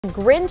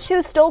Grinch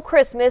who stole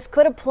Christmas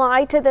could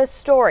apply to this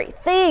story.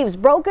 Thieves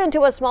broke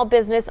into a small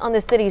business on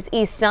the city's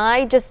east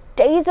side just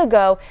days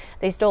ago.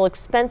 They stole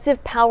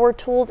expensive power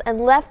tools and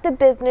left the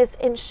business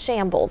in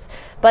shambles.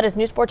 But as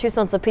News 4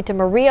 Tucson's Lupita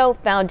Murillo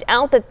found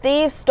out, the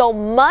thieves stole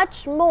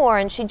much more,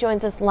 and she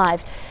joins us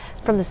live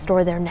from the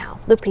store there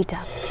now. Lupita.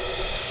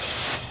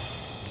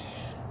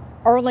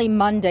 Early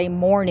Monday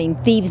morning,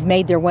 thieves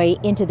made their way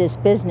into this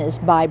business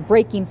by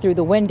breaking through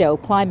the window,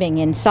 climbing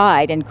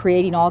inside, and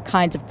creating all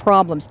kinds of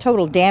problems.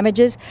 Total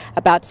damages,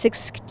 about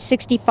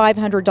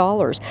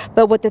 $6,500.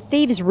 But what the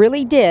thieves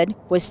really did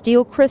was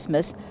steal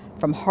Christmas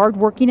from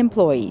hardworking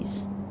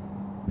employees.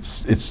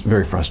 It's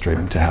very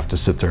frustrating to have to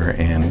sit there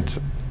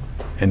and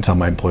tell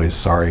my employees,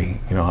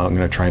 sorry, I'm going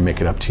to try and make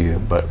it up to you,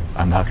 but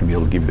I'm not going to be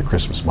able to give you the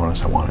Christmas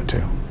bonus I wanted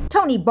to.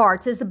 Tony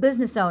Bartz is the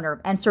business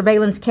owner, and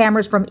surveillance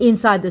cameras from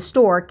inside the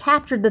store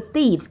captured the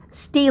thieves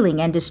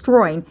stealing and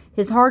destroying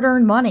his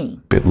hard-earned money.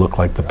 It looked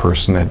like the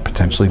person had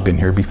potentially been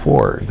here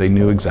before. They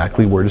knew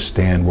exactly where to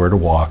stand, where to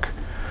walk,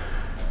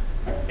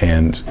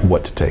 and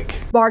what to take.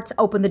 Bartz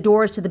opened the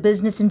doors to the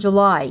business in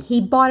July. He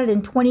bought it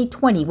in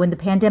 2020 when the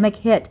pandemic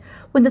hit.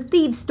 When the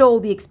thieves stole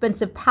the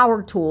expensive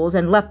power tools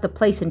and left the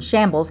place in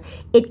shambles,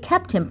 it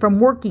kept him from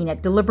working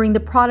at delivering the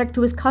product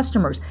to his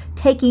customers,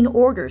 taking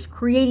orders,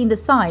 creating the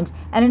signs,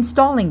 and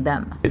installing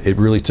them. It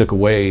really took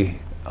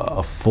away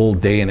a full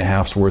day and a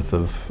half's worth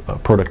of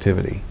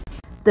productivity.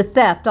 The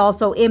theft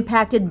also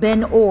impacted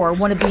Ben Orr,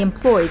 one of the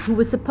employees who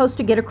was supposed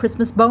to get a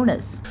Christmas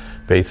bonus.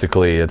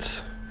 Basically,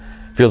 it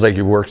feels like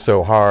you worked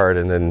so hard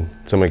and then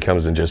somebody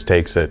comes and just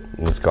takes it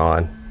and it's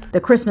gone.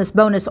 The Christmas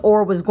bonus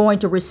Orr was going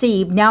to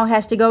receive now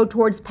has to go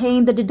towards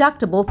paying the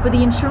deductible for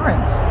the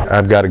insurance.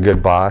 I've got a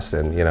good boss,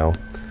 and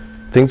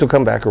things will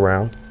come back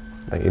around.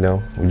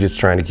 We're just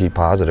trying to keep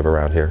positive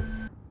around here.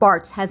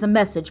 Bartz has a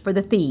message for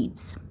the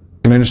thieves.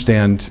 I can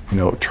understand,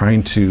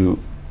 trying to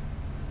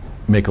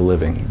make a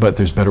living, but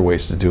there's better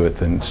ways to do it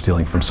than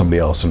stealing from somebody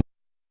else.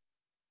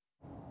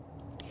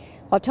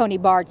 While Tony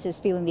Bartz is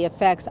feeling the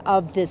effects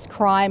of this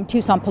crime,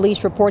 Tucson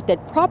police report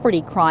that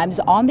property crimes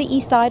on the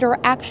east side are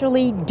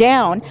actually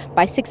down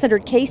by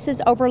 600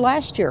 cases over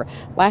last year.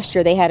 Last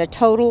year they had a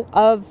total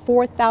of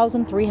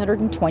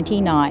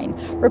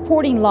 4,329.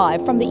 Reporting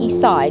live from the east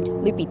side,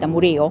 Lupita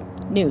Murillo,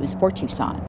 News 4 Tucson.